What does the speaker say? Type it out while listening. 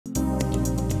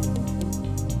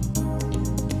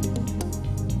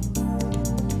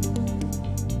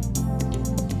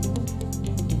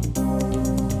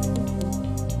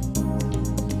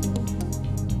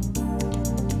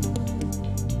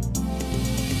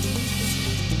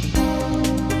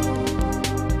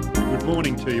Good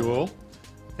morning to you all.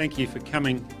 Thank you for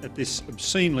coming at this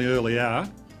obscenely early hour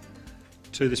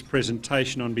to this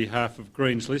presentation on behalf of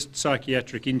Green's List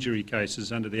Psychiatric Injury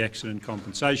Cases under the Accident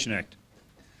Compensation Act.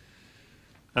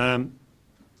 Our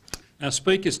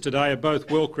speakers today are both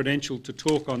well credentialed to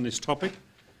talk on this topic.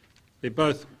 They're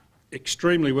both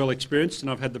extremely well experienced,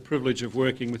 and I've had the privilege of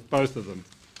working with both of them,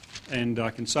 and I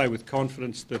can say with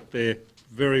confidence that they're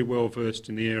very well versed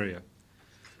in the area.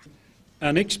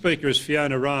 Our next speaker is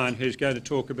Fiona Ryan, who's going to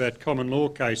talk about common law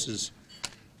cases,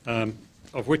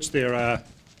 of which there are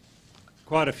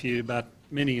quite a few, but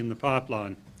many in the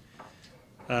pipeline.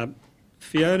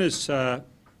 Fiona's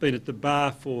been at the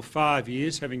bar for 5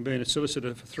 years, having been a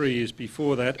solicitor for 3 years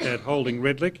before that at Holding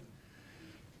Redlich,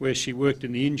 where she worked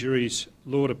in the Injuries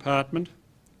Law Department,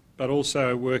 but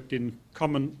also worked in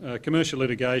commercial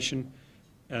litigation,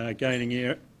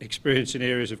 gaining experience in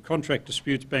areas of contract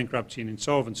disputes, bankruptcy and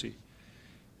insolvency.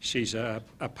 She's a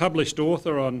published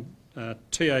author on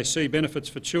TAC benefits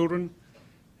for children,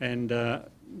 and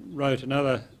wrote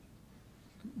another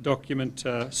document,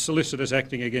 Solicitors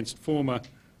Acting Against Former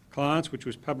Clients, which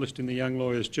was published in the Young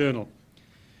Lawyers Journal.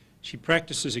 She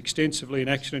practices extensively in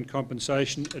accident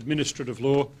compensation, administrative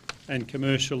law and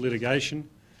commercial litigation.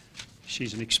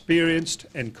 She's an experienced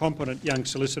and competent young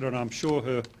solicitor, and I'm sure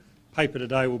her paper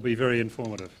today will be very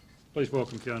informative. Please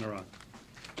welcome Fiona Ryan.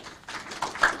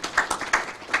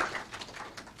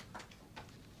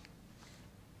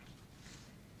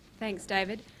 Thanks,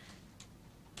 David.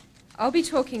 I'll be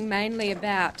talking mainly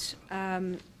about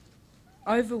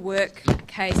overwork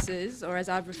cases, or as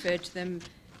I've referred to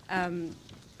them,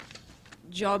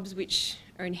 jobs which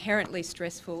are inherently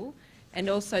stressful, and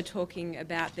also talking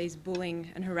about these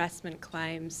bullying and harassment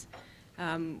claims,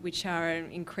 which are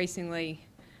increasingly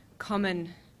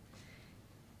common,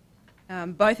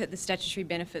 both at the statutory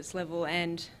benefits level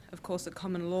and, of course, at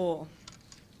common law.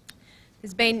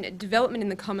 There's been development in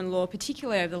the common law,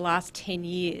 particularly over the last 10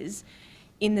 years,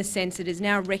 in the sense that it is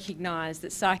now recognised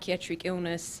that psychiatric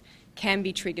illness can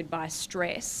be triggered by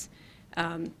stress.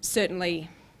 Certainly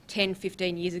 10,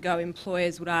 15 years ago,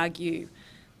 employers would argue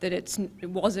that it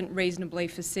wasn't reasonably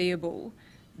foreseeable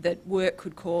that work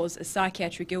could cause a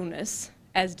psychiatric illness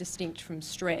as distinct from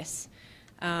stress.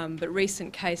 But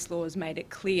recent case law has made it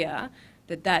clear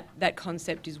that that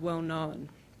concept is well known.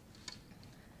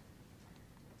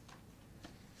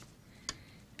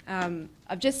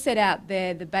 I've just set out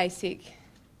there the basic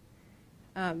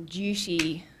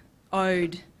duty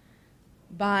owed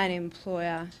by an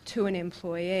employer to an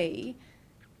employee.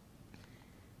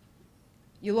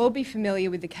 You'll all be familiar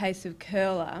with the case of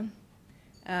Curler.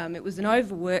 It was an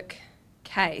overwork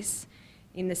case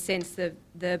in the sense that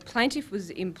the plaintiff was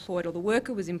employed, or the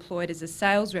worker was employed as a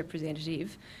sales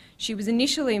representative. She was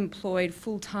initially employed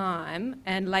full-time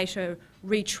and later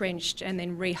retrenched and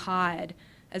then rehired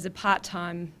as a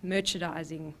part-time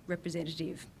merchandising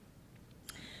representative.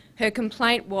 Her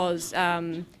complaint was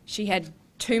she had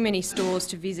too many stores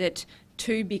to visit,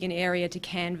 too big an area to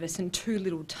canvass and too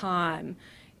little time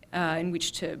in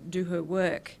which to do her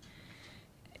work.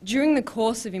 During the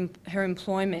course of her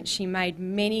employment, she made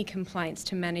many complaints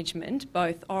to management,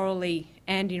 both orally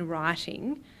and in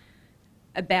writing,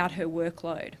 about her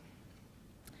workload.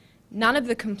 None of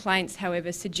the complaints,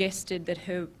 however, suggested that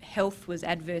her health was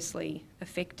adversely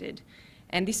affected,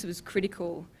 and this was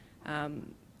critical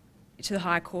to the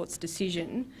High Court's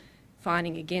decision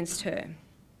finding against her.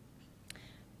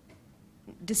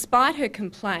 Despite her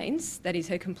complaints, that is,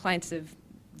 her complaints of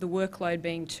the workload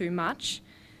being too much,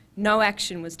 no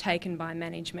action was taken by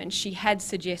management. She had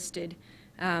suggested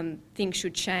things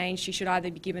should change. She should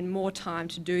either be given more time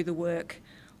to do the work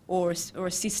or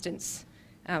assistance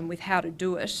with how to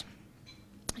do it.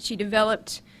 She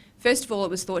developed, first of all, it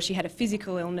was thought she had a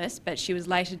physical illness, but she was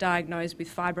later diagnosed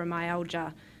with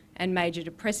fibromyalgia and major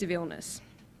depressive illness.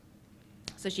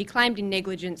 So she claimed in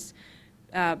negligence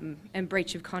and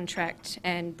breach of contract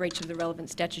and breach of the relevant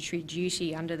statutory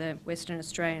duty under the Western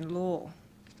Australian law.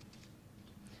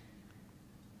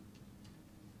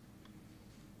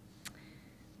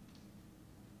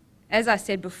 As I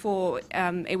said before,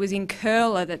 it was in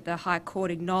Curler that the High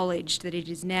Court acknowledged that it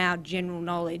is now general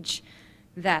knowledge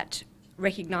that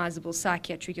recognisable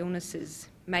psychiatric illnesses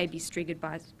may be triggered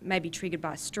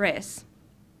by stress.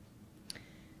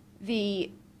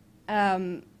 The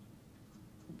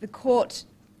court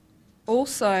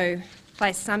also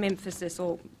placed some emphasis,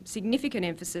 or significant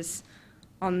emphasis,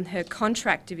 on her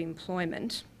contract of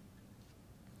employment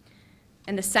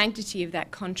and the sanctity of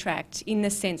that contract, in the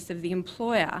sense of the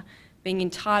employer being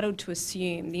entitled to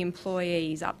assume the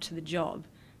employee is up to the job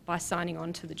by signing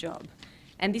on to the job.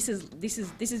 And this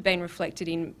has been reflected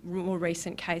in more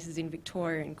recent cases in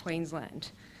Victoria and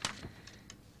Queensland.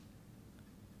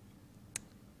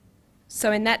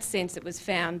 So in that sense, it was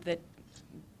found that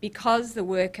because the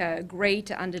worker agreed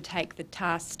to undertake the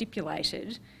task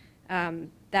stipulated,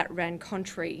 that ran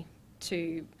contrary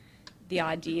to the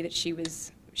idea that she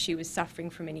was suffering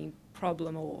from any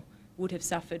problem or would have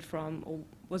suffered from or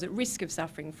was at risk of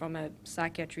suffering from a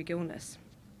psychiatric illness.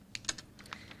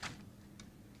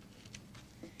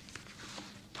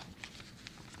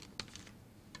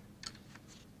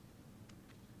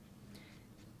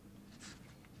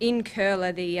 In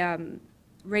Curler, the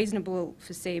reasonable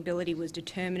foreseeability was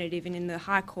determinative, and in the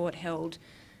High Court held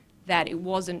that it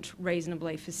wasn't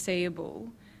reasonably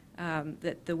foreseeable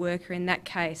that the worker in that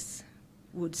case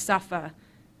would suffer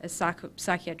a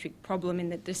psychiatric problem, in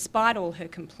that despite all her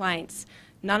complaints,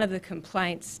 none of the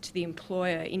complaints to the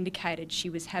employer indicated she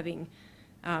was having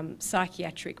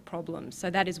psychiatric problems.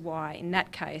 So that is why, in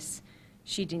that case,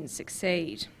 she didn't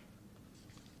succeed.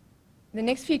 The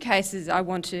next few cases I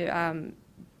want to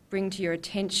bring to your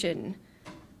attention,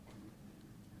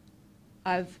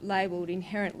 I've labelled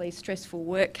inherently stressful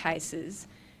work cases.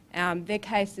 They're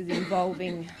cases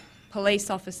involving police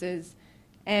officers,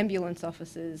 ambulance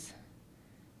officers,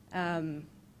 and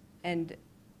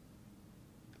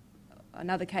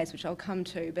another case which I'll come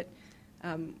to, but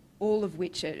all of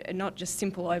which are not just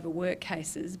simple overwork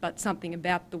cases, but something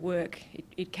about the work,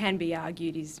 it can be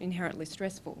argued, is inherently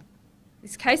stressful.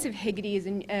 This case of Hegarty is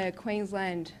a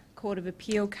Queensland Court of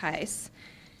Appeal case.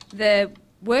 The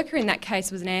worker in that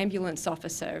case was an ambulance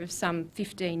officer of some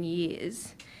 15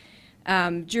 years.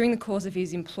 During the course of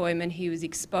his employment, he was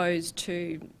exposed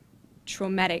to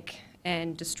traumatic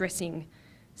and distressing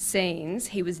scenes.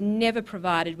 He was never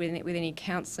provided with any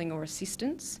counselling or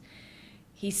assistance.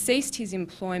 He ceased his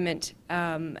employment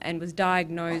and was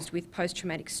diagnosed with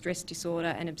post-traumatic stress disorder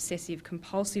and obsessive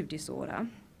compulsive disorder.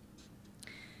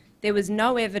 There was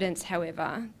no evidence,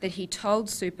 however, that he told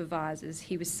supervisors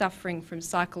he was suffering from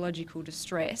psychological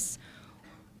distress,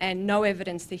 and no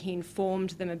evidence that he informed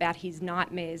them about his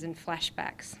nightmares and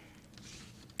flashbacks.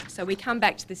 So we come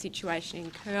back to the situation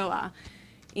in Curler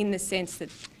in the sense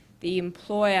that the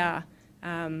employer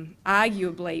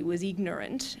arguably was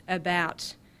ignorant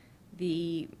about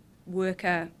the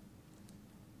worker,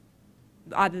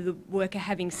 either the worker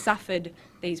having suffered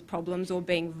these problems or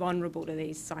being vulnerable to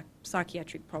these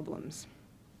psychiatric problems.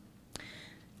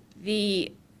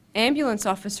 The ambulance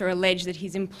officer alleged that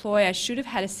his employer should have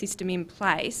had a system in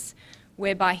place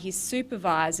whereby his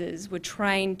supervisors were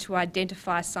trained to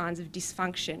identify signs of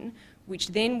dysfunction, which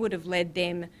then would have led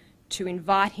them to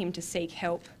invite him to seek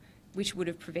help, which would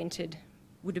have prevented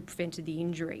the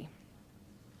injury.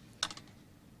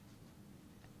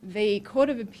 The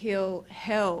Court of Appeal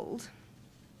held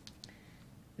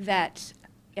that,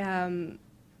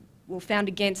 found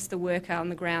against the worker on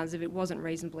the grounds of it wasn't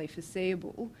reasonably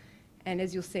foreseeable, and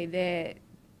as you'll see there,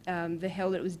 they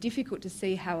held it was difficult to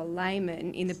see how a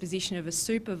layman in the position of a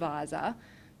supervisor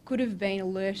could have been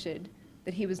alerted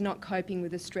that he was not coping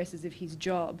with the stresses of his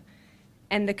job.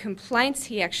 And the complaints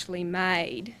he actually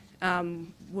made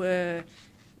were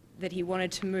that he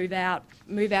wanted to move out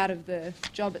of the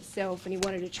job itself, and he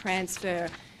wanted to transfer,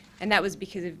 and that was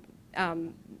because of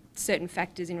certain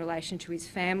factors in relation to his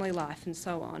family life and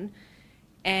so on.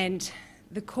 And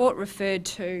the court referred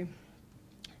to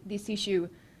this issue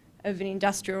of an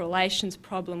industrial relations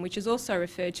problem, which is also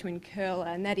referred to in Curler,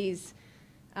 and that is,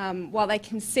 while they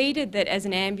conceded that as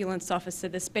an ambulance officer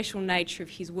the special nature of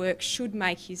his work should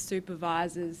make his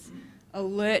supervisors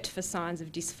alert for signs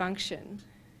of dysfunction,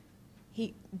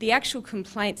 the actual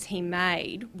complaints he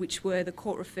made, which were the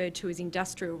court referred to as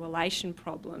industrial relation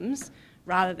problems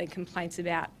rather than complaints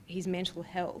about his mental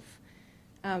health,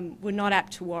 were not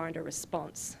apt to warrant a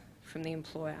response from the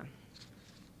employer.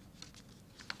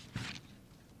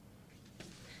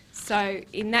 So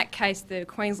in that case, the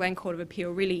Queensland Court of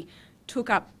Appeal really took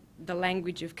up the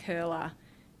language of Curler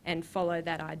and followed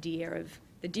that idea of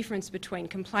the difference between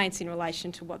complaints in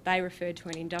relation to what they referred to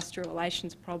an industrial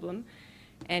relations problem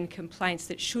and complaints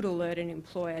that should alert an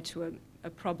employer to a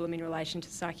problem in relation to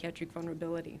psychiatric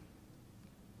vulnerability.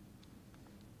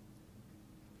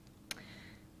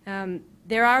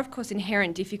 There are, of course,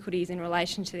 inherent difficulties in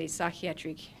relation to these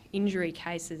psychiatric injury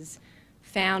cases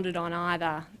founded on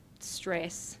either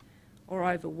stress or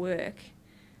overwork.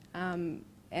 And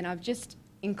I've just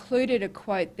included a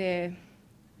quote there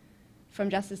from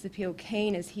Justice Appeal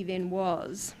Keane, as he then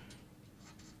was,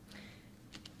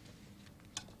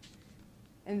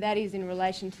 and that is in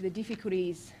relation to the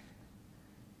difficulties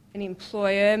an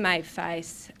employer may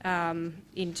face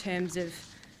in terms of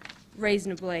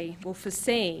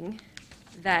foreseeing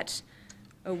that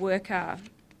a worker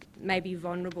may be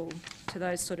vulnerable to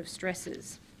those sort of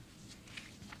stresses.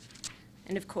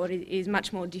 And of course, it is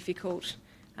much more difficult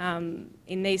in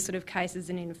these sort of cases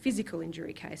than in physical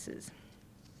injury cases.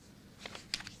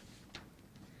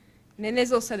 And then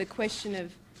there's also the question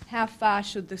of how far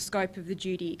should the scope of the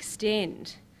duty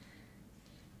extend?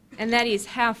 And that is,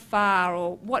 how far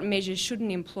or what measures should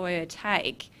an employer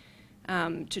take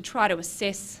to try to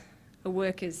assess a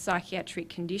worker's psychiatric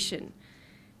condition.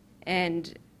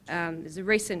 And there's a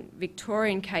recent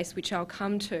Victorian case which I'll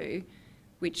come to,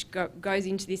 which goes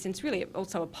into this, and it's really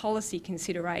also a policy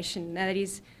consideration. That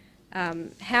is,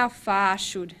 how far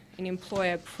should an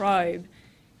employer probe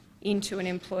into an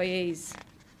employee's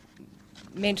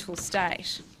mental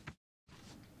state?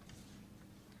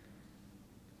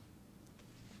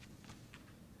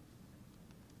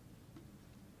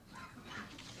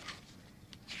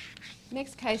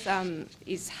 Next case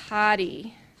is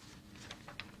Hardy.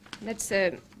 That's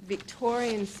a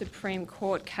Victorian Supreme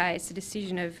Court case, a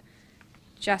decision of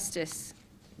Justice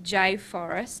J.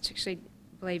 Forrest. Actually,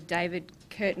 I believe David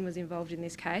Curtin was involved in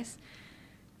this case.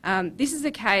 This is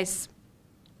a case,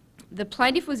 the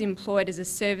plaintiff was employed as a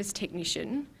service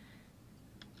technician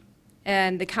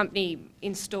and the company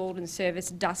installed and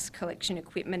serviced dust collection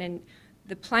equipment, and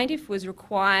the plaintiff was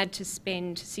required to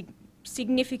spend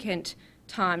significant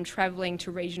time travelling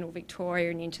to regional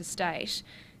Victoria and interstate,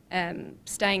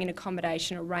 staying in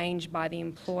accommodation arranged by the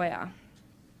employer.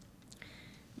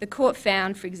 The court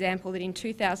found, for example, that in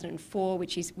 2004,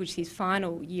 which is his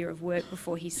final year of work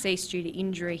before he ceased due to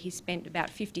injury, he spent about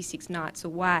 56 nights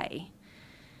away.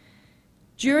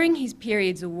 During his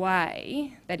periods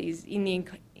away, that is in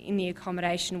the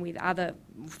accommodation with other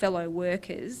fellow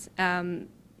workers,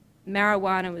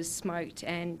 marijuana was smoked,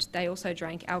 and they also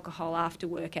drank alcohol after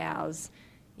work hours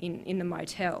in the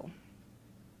motel.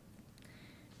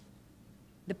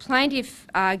 The plaintiff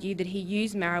argued that he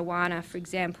used marijuana, for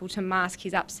example, to mask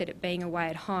his upset at being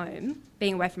away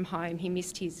from home. He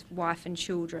missed his wife and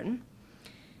children.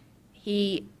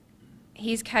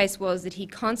 His case was that he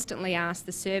constantly asked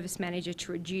the service manager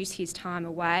to reduce his time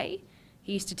away.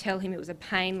 He used to tell him it was a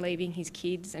pain leaving his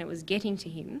kids and it was getting to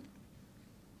him.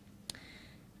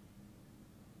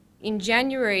 In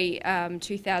January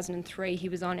 2003, he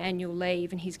was on annual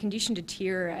leave and his condition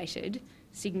deteriorated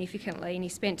significantly and he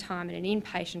spent time in an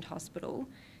inpatient hospital.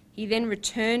 He then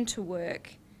returned to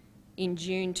work in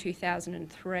June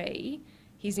 2003.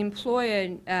 His employer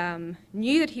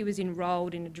knew that he was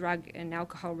enrolled in a drug and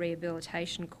alcohol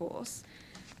rehabilitation course,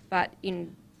 but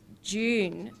in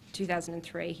June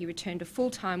 2003 he returned to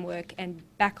full-time work and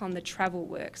back on the travel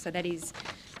work. So that is,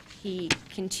 he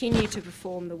continued to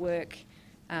perform the work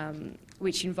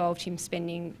which involved him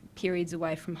spending periods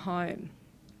away from home.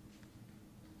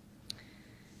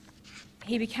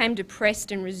 He became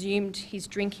depressed and resumed his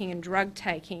drinking and drug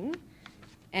taking,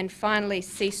 and finally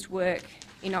ceased work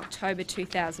in October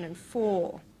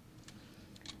 2004.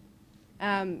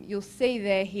 You'll see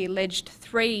there he alleged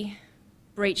 3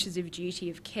 breaches of duty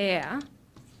of care,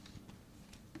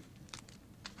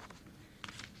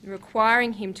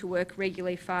 requiring him to work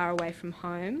regularly far away from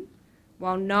home,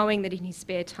 while knowing that in his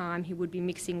spare time he would be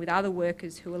mixing with other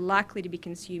workers who were likely to be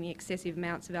consuming excessive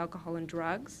amounts of alcohol and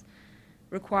drugs,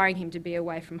 requiring him to be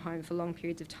away from home for long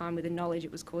periods of time with the knowledge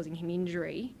it was causing him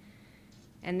injury.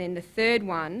 And then the third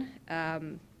one,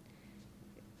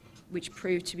 which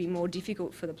proved to be more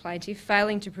difficult for the plaintiff,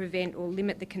 failing to prevent or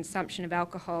limit the consumption of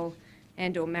alcohol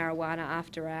and or marijuana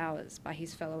after hours by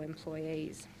his fellow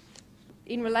employees.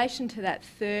 In relation to that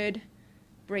third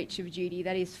breach of duty,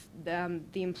 that is, the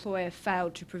employer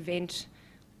failed to prevent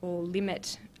or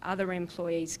limit other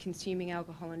employees consuming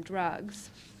alcohol and drugs,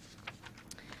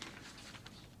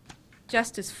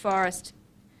 Justice Forrest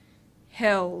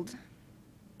held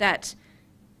that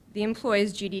the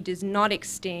employer's duty does not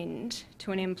extend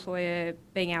to an employer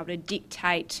being able to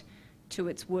dictate to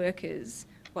its workers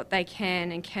what they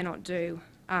can and cannot do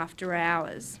after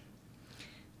hours.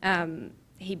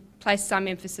 He placed some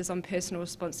emphasis on personal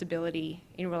responsibility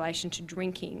in relation to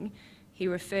drinking. He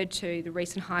referred to the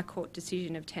recent High Court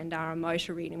decision of Tandara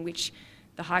Motorin, in which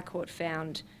the High Court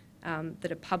found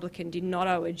that a publican did not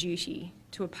owe a duty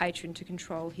to a patron to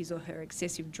control his or her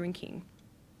excessive drinking.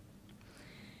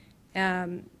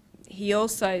 He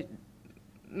also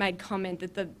made comment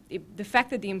that the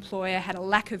fact that the employer had a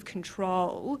lack of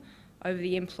control over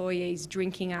the employee's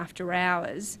drinking after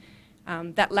hours,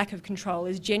 that lack of control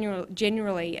is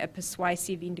generally a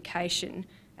persuasive indication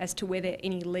as to whether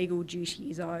any legal duty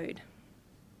is owed.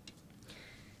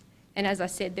 And as I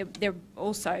said, there are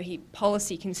also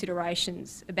policy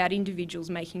considerations about individuals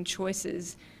making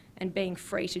choices and being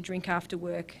free to drink after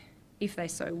work if they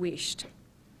so wished.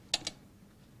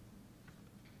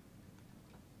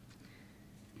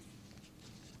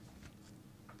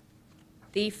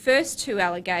 The first two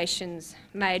allegations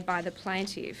made by the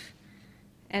plaintiff,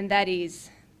 and that is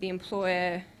the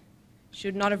employer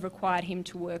should not have required him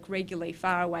to work regularly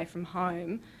far away from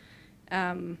home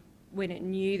when it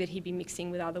knew that he'd be mixing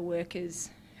with other workers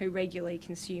who regularly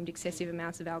consumed excessive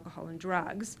amounts of alcohol and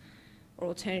drugs, or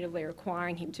alternatively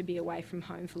requiring him to be away from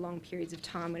home for long periods of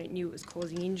time when it knew it was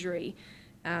causing injury.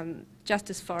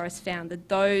 Justice Forrest found that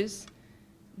those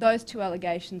two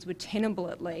allegations were tenable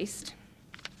at least,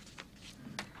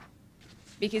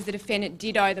 because the defendant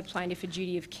did owe the plaintiff a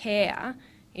duty of care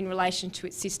in relation to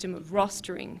its system of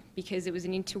rostering, because it was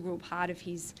an integral part of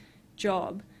his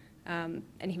job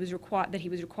and he was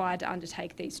required to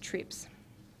undertake these trips.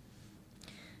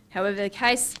 However, the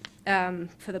case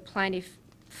for the plaintiff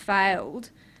failed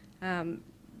for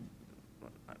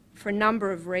a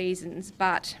number of reasons,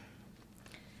 but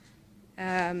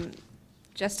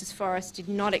Justice Forrest did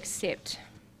not accept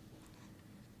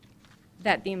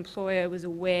that the employer was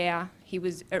aware he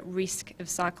was at risk of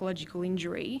psychological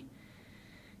injury.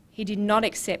 He did not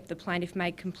accept the plaintiff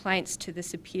made complaints to a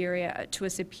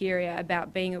superior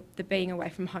about being away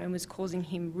from home was causing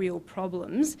him real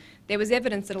problems. There was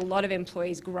evidence that a lot of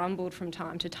employees grumbled from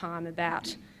time to time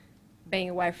about being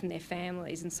away from their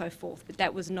families and so forth, but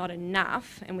that was not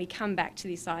enough, and we come back to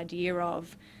this idea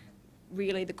of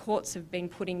really the courts have been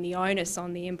putting the onus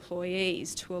on the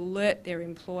employees to alert their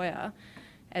employer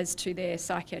as to their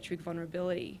psychiatric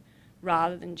vulnerability,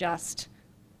 rather than just,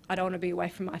 I don't want to be away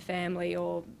from my family,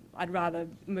 or I'd rather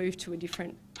move to a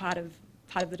different part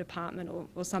of the department,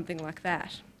 or something like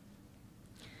that.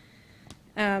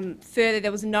 Further,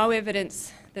 there was no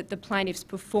evidence that the plaintiff's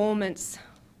performance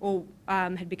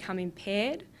had become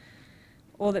impaired,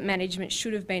 or that management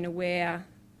should have been aware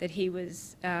that he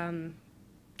was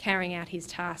carrying out his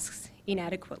tasks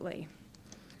inadequately.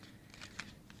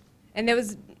 And there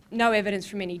was no evidence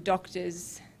from any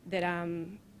doctors that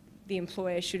the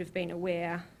employer should have been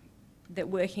aware that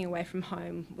working away from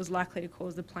home was likely to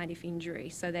cause the plaintiff injury.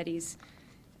 So that is,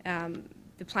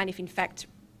 the plaintiff in fact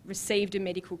received a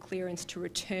medical clearance to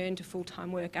return to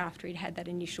full-time work after he'd had that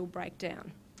initial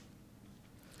breakdown.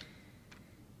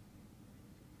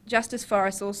 Justice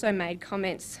Forrest also made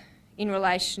comments in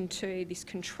relation to this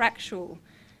contractual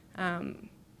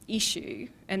issue,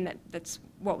 and that's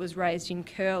what was raised in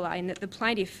Curler, in that the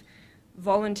plaintiff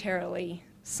voluntarily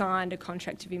signed a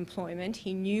contract of employment.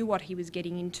 He knew what he was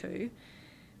getting into.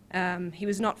 He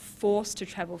was not forced to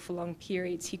travel for long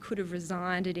periods. He could have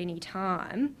resigned at any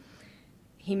time.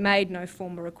 He made no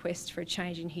formal request for a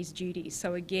change in his duties.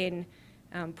 So again,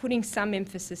 putting some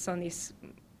emphasis on this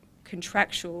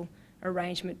contractual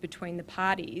arrangement between the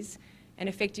parties, and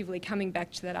effectively coming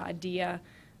back to that idea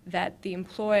that the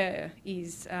employer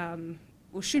is,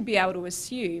 or should be able to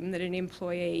assume that an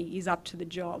employee is up to the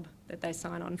job that they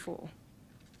sign on for.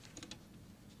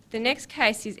 The next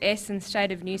case is S and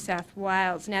State of New South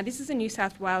Wales. Now, this is a New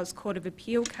South Wales Court of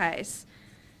Appeal case,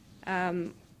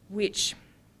 which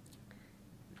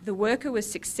the worker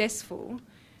was successful.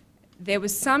 There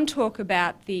was some talk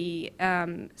about the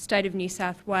State of New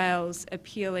South Wales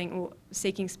appealing or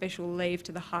seeking special leave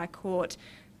to the High Court.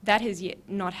 That has yet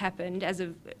not happened. As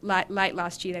of late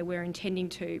last year, they were intending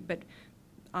to, but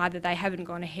either they haven't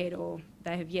gone ahead or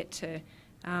they have yet to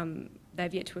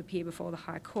appear before the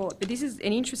High Court. But this is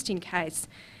an interesting case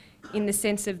in the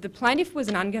sense of the plaintiff was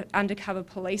an undercover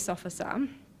police officer.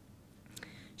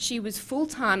 She was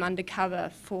full-time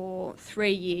undercover for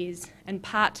 3 years and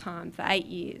part-time for 8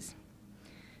 years.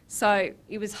 So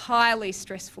it was highly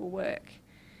stressful work.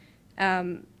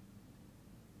 Near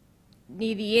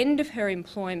the end of her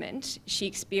employment, she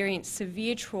experienced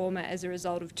severe trauma as a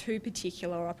result of 2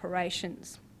 particular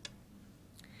operations.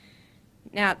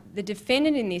 Now, the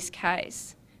defendant in this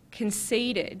case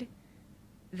conceded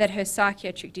that her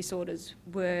psychiatric disorders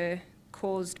were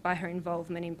caused by her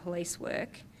involvement in police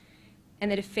work,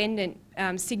 and the defendant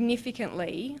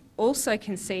significantly also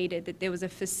conceded that there was a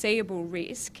foreseeable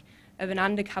risk of an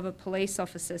undercover police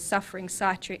officer suffering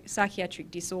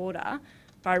psychiatric disorder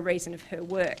by reason of her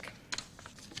work.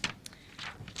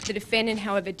 The defendant,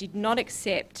 however, did not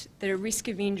accept that a risk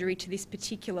of injury to this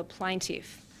particular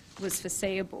plaintiff was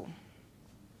foreseeable.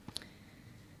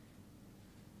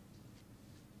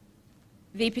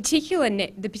 The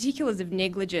particulars of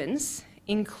negligence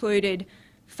included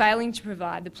failing to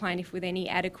provide the plaintiff with any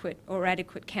adequate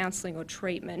counselling or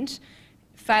treatment,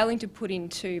 failing to put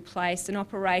into place an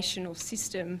operational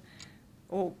system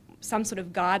or some sort of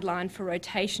guideline for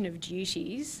rotation of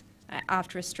duties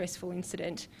after a stressful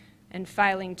incident, and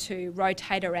failing to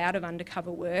rotate her out of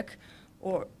undercover work,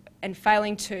 and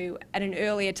failing to, at an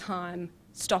earlier time,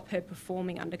 stop her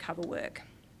performing undercover work.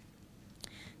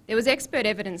 There was expert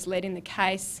evidence led in the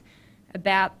case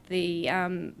about the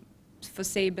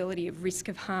foreseeability of risk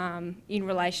of harm in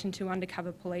relation to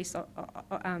undercover police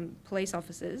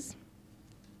officers.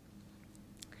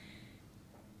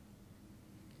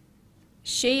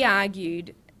 She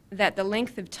argued that the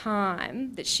length of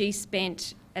time that she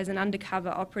spent as an undercover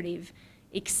operative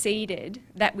exceeded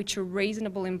that which a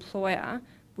reasonable employer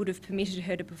would have permitted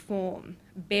her to perform,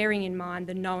 bearing in mind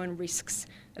the known risks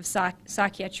of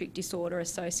psychiatric disorder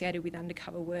associated with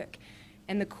undercover work.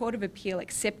 And the Court of Appeal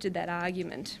accepted that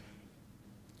argument.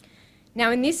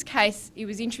 Now, in this case, it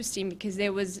was interesting because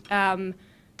there was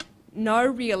no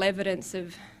real evidence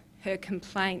of her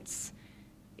complaints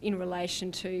in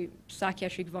relation to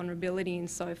psychiatric vulnerability and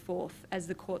so forth, as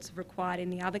the courts have required in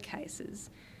the other cases.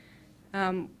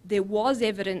 There was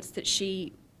evidence that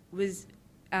she was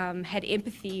had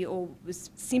empathy or was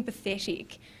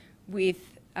sympathetic with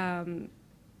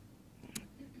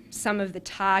some of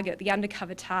the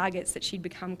undercover targets that she'd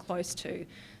become close to.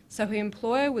 So her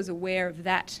employer was aware of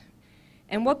that.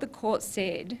 And what the court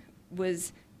said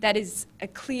was that is a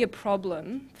clear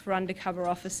problem for undercover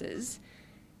officers.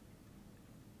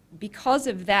 Because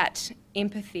of that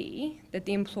empathy that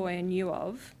the employer knew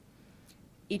of,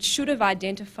 it should have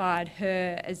identified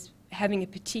her as having a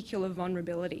particular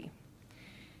vulnerability.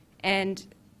 And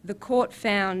the court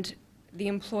found the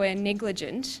employer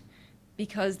negligent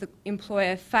because the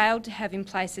employer failed to have in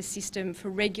place a system for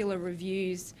regular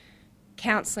reviews,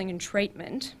 counselling and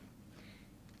treatment.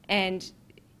 And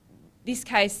this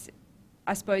case,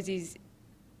 I suppose, is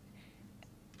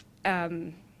a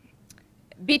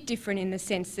bit different in the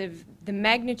sense of the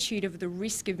magnitude of the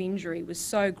risk of injury was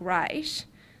so great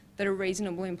that a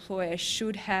reasonable employer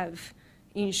should have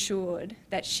ensured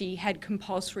that she had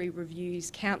compulsory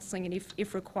reviews, counselling and,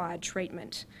 if required,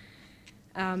 treatment.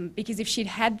 Because if she'd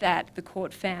had that, the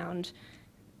court found,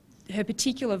 her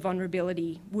particular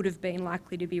vulnerability would have been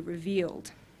likely to be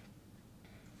revealed.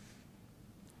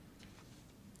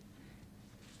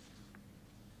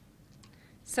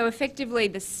 So effectively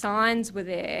the signs were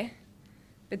there,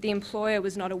 but the employer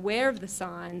was not aware of the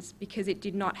signs because it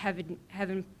did not have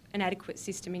an adequate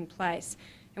system in place.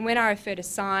 And when I refer to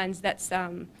signs, that's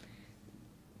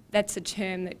a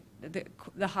term that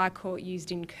the High Court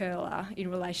used in Curler in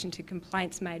relation to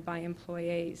complaints made by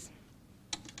employees.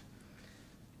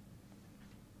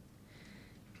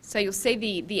 So you'll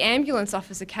see the ambulance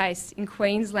officer case in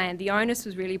Queensland, the onus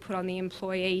was really put on the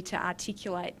employee to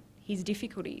articulate his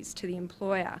difficulties to the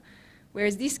employer.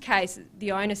 Whereas this case,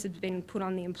 the onus has been put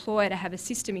on the employer to have a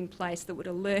system in place that would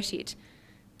alert it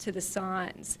to the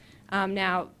signs.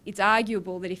 Now, it's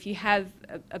arguable that if you have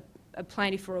a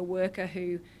plaintiff or a worker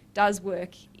who does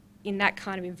work in that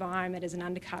kind of environment as an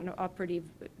undercover operative,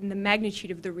 and the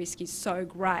magnitude of the risk is so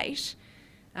great,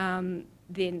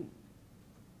 then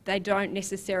they don't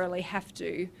necessarily have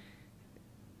to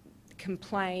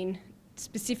complain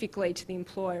specifically to the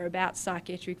employer about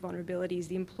psychiatric vulnerabilities.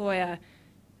 The employer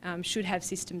should have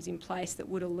systems in place that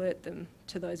would alert them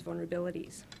to those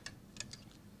vulnerabilities.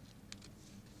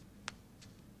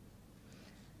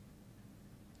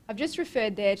 I've just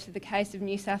referred there to the case of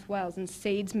New South Wales and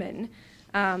Seedsman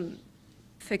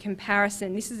for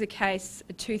comparison. This is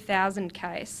a 2000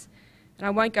 case, and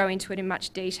I won't go into it in much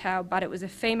detail, but it was a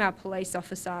female police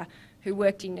officer who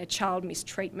worked in a child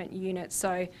mistreatment unit.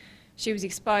 So she was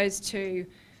exposed to,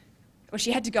 or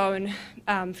she had to go and,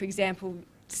 for example,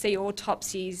 see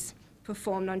autopsies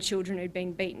performed on children who'd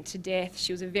been beaten to death.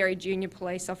 She was a very junior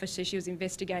police officer. She was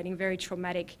investigating very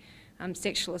traumatic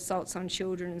sexual assaults on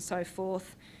children and so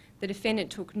forth. The defendant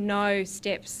took no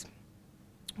steps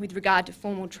with regard to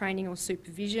formal training or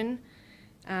supervision,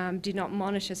 did not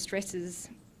monitor stresses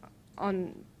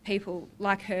on people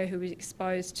like her who were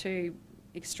exposed to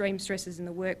extreme stresses in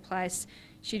the workplace.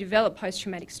 She developed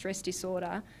post-traumatic stress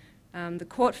disorder. The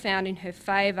court found in her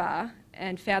favour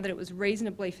and found that it was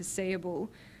reasonably foreseeable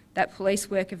that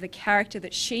police work of the character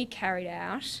that she carried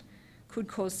out could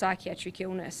cause psychiatric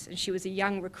illness. And she was a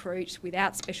young recruit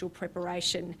without special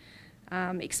preparation,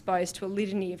 exposed to a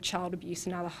litany of child abuse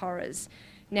and other horrors.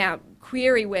 Now,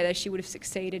 query whether she would have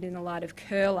succeeded in the light of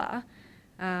Curler,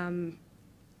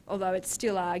 although it's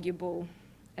still arguable,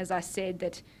 as I said,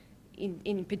 that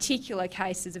in particular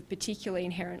cases of particularly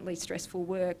inherently stressful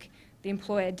work, the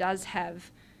employer does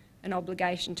have an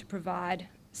obligation to provide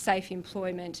safe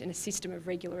employment and a system of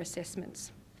regular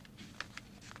assessments.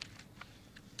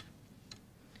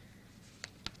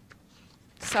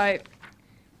 So,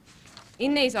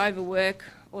 in these overwork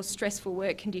or stressful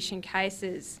work condition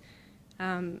cases,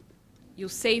 you'll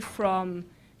see from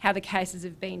how the cases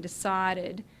have been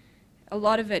decided, a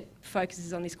lot of it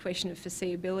focuses on this question of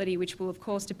foreseeability, which will of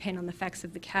course depend on the facts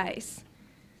of the case.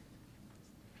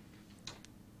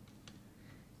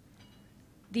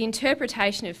 The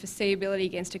interpretation of foreseeability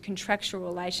against a contractual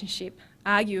relationship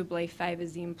arguably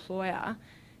favours the employer,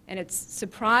 and it's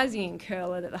surprising in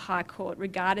Curler that the High Court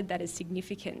regarded that as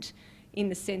significant, in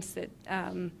the sense that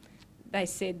they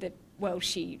said that, well,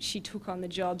 she took on the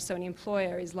job, so an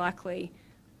employer is likely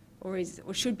or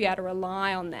should be able to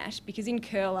rely on that, because in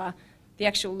Curler the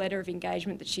actual letter of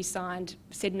engagement that she signed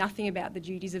said nothing about the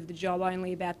duties of the job,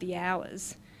 only about the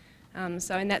hours.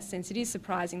 So in that sense it is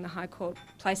surprising the High Court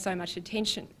placed so much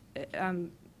attention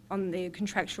on the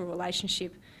contractual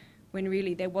relationship when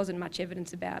really there wasn't much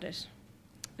evidence about it.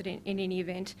 But in any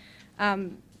event,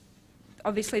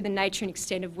 obviously the nature and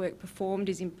extent of work performed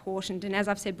is important, and as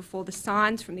I've said before, the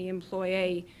signs from the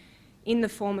employee in the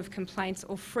form of complaints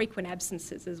or frequent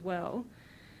absences as well.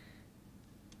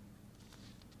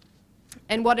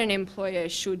 And what an employer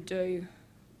should do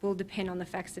will depend on the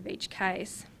facts of each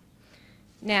case.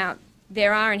 Now,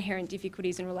 there are inherent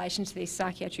difficulties in relation to these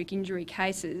psychiatric injury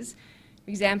cases.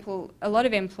 For example, a lot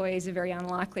of employees are very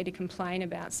unlikely to complain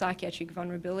about psychiatric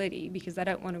vulnerability because they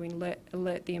don't want to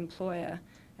alert the employer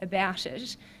about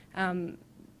it.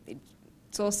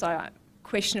 It's also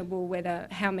questionable whether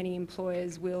how many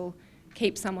employers will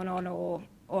keep someone on or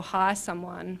hire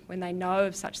someone when they know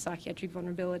of such psychiatric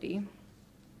vulnerability.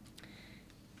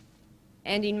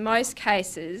 And in most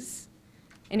cases,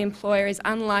 an employer is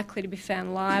unlikely to be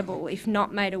found liable if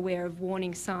not made aware of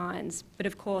warning signs. But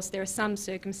of course, there are some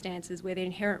circumstances where the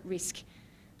inherent risk,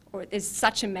 or there's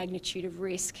such a magnitude of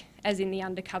risk, as in the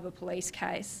undercover police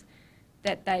case,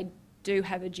 that they do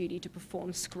have a duty to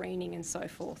perform screening and so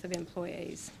forth of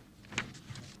employees.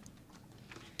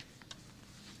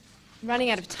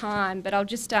 Running out of time, but I'll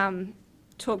just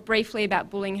talk briefly about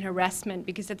bullying and harassment,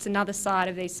 because that's another side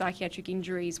of these psychiatric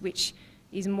injuries which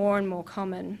is more and more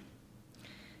common.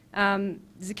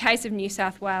 There's a case of New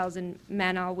South Wales and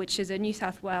Manor, which is a New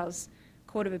South Wales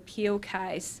Court of Appeal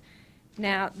case.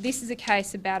 Now, this is a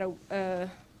case about a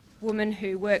woman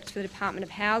who worked for the Department of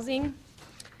Housing.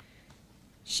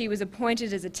 She was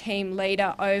appointed as a team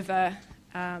leader over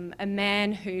a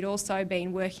man who'd also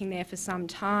been working there for some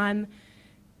time.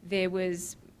 There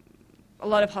was a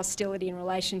lot of hostility in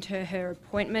relation to her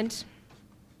appointment.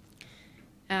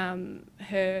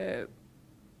 Her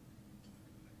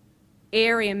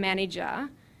area manager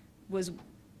was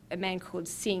a man called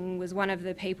Singh, was one of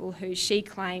the people who she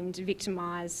claimed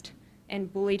victimised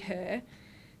and bullied her.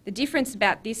 The difference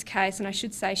about this case, and I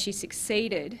should say she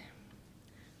succeeded,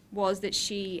 was that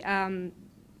she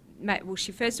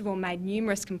first of all made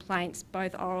numerous complaints,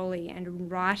 both orally and in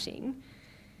writing.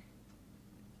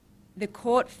 The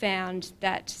court found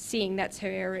that Singh, that's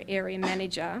her area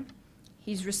manager,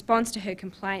 his response to her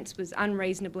complaints was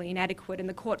unreasonably inadequate, and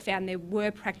the court found there were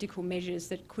practical measures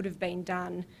that could have been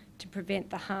done to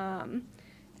prevent the harm.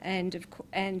 And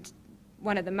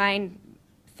one of the main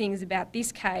things about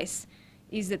this case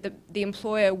is that the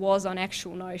employer was on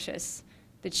actual notice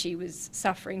that she was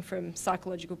suffering from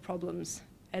psychological problems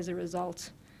as a result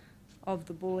of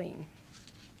the bullying.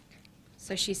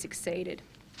 So she succeeded.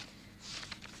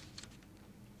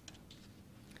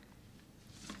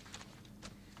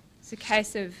 It's a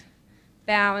case of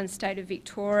Bowen, State of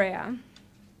Victoria.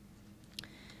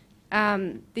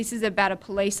 This is about a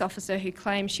police officer who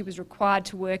claimed she was required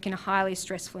to work in a highly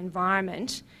stressful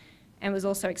environment and was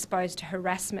also exposed to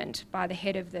harassment by the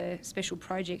head of the Special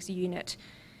Projects Unit.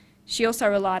 She also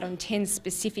relied on 10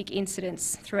 specific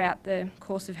incidents throughout the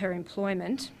course of her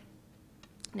employment.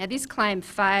 Now, this claim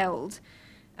failed.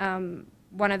 One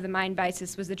of the main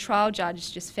bases was the trial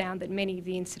judge just found that many of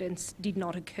the incidents did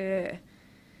not occur,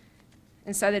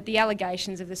 and so that the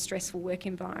allegations of the stressful work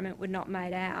environment were not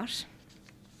made out.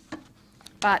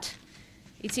 But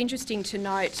it's interesting to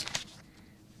note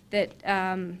that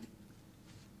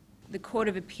the Court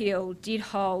of Appeal did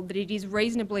hold that it is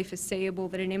reasonably foreseeable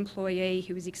that an employee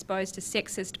who is exposed to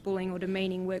sexist, bullying or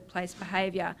demeaning workplace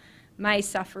behaviour may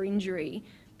suffer injury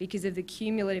because of the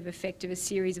cumulative effect of a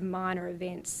series of minor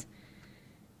events.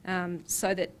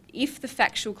 So that if the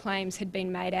factual claims had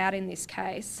been made out in this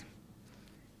case,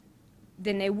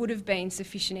 then there would have been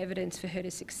sufficient evidence for her to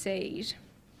succeed.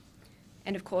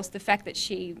 And of course, the fact that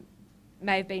she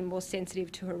may have been more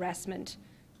sensitive to harassment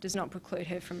does not preclude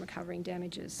her from recovering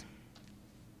damages.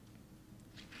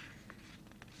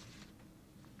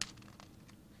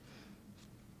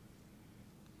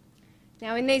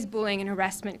 Now, in these bullying and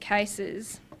harassment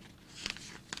cases,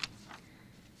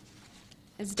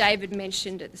 as David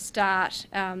mentioned at the start,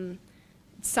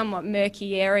 somewhat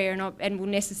murky area and will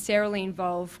necessarily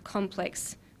involve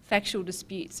complex factual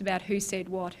disputes about who said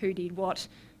what, who did what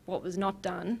was not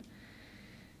done.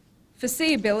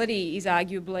 Foreseeability is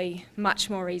arguably much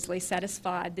more easily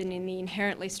satisfied than in the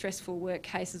inherently stressful work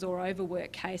cases or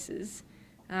overwork cases.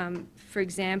 For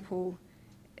example,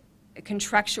 a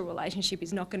contractual relationship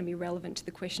is not going to be relevant to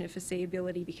the question of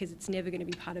foreseeability because it's never going to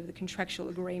be part of the contractual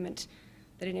agreement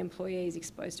that an employee is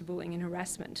exposed to bullying and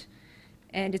harassment.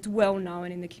 And it's well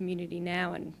known in the community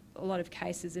now, and a lot of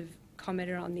cases have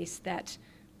commented on this, that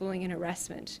bullying and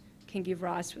harassment can give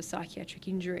rise to a psychiatric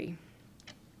injury.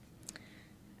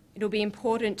 It'll be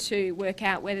important to work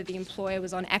out whether the employer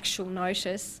was on actual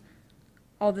notice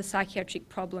of the psychiatric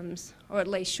problems, or at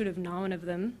least should have known of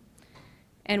them,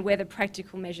 and whether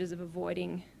practical measures of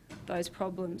avoiding those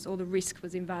problems or the risk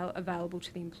was available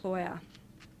to the employer.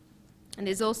 And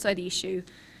there's also the issue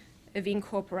of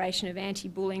incorporation of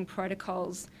anti-bullying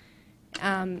protocols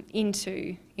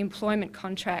into employment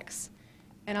contracts.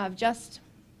 And I've just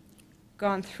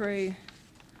gone through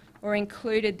or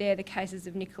included there the cases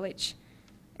of Nikolic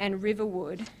and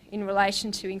Riverwood in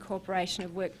relation to incorporation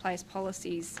of workplace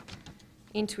policies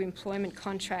into employment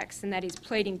contracts, and that is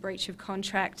pleading breach of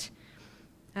contract,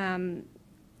 and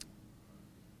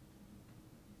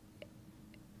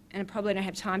I probably don't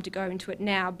have time to go into it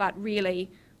now, but really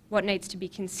what needs to be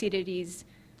considered is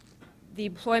the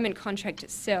employment contract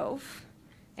itself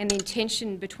and the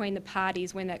intention between the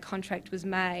parties when that contract was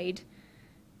made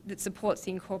that supports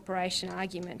the incorporation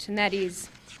argument, and that is,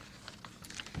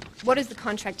 what does the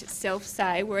contract itself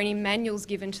say? Were any manuals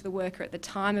given to the worker at the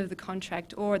time of the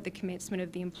contract or at the commencement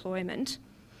of the employment?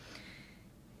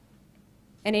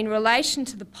 And in relation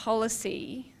to the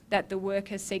policy that the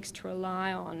worker seeks to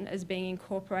rely on as being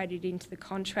incorporated into the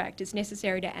contract, it's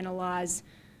necessary to analyse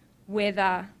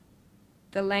whether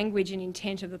the language and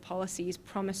intent of the policy is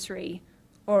promissory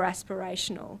or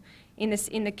aspirational. In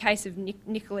the case of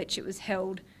Nikolic, it was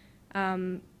held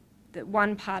that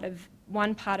one part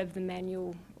of the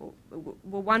manual,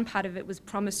 one part of it was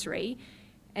promissory,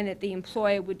 and that the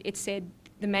employer would, it said,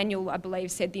 the manual, I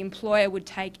believe, said the employer would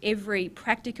take every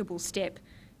practicable step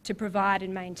to provide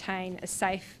and maintain a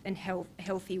safe and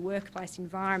healthy workplace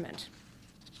environment.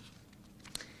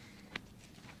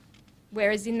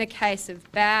 Whereas in the case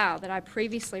of Bow that I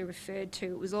previously referred to,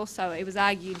 it was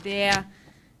argued there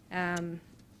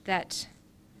that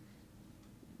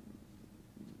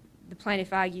the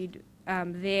plaintiff argued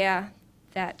there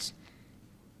that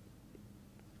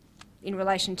in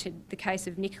relation to the case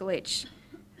of Nikolic,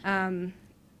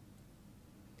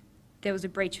 there was a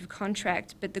breach of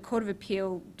contract, but the Court of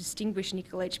Appeal distinguished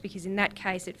Nikolic because in that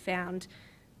case it found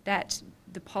that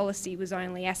the policy was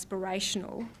only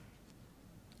aspirational.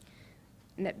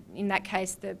 And that in that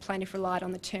case the plaintiff relied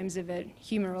on the terms of a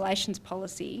human relations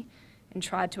policy and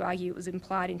tried to argue it was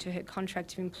implied into her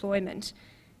contract of employment,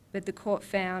 but the court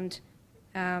found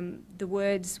the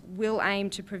words "will aim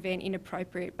to prevent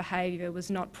inappropriate behaviour"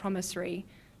 was not promissory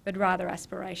but rather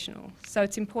aspirational. So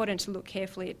it's important to look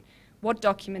carefully at what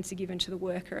documents are given to the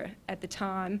worker at the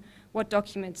time, what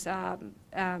documents are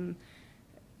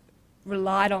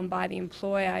relied on by the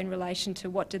employer in relation to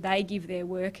what do they give their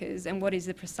workers, and what is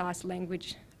the precise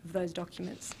language of those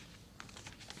documents.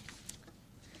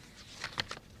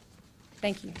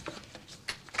 Thank you.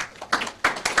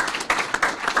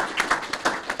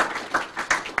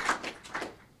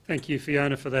 Thank you,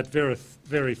 Fiona, for that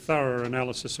very thorough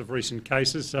analysis of recent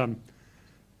cases.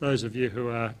 Those of you who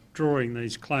are drawing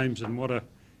these claims and want to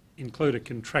include a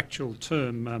contractual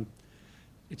term,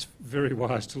 it's very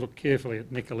wise to look carefully at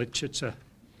Nikolic.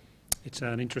 It's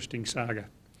an interesting saga.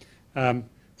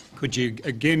 Could you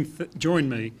again join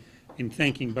me in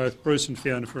thanking both Bruce and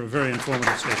Fiona for a very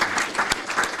informative session?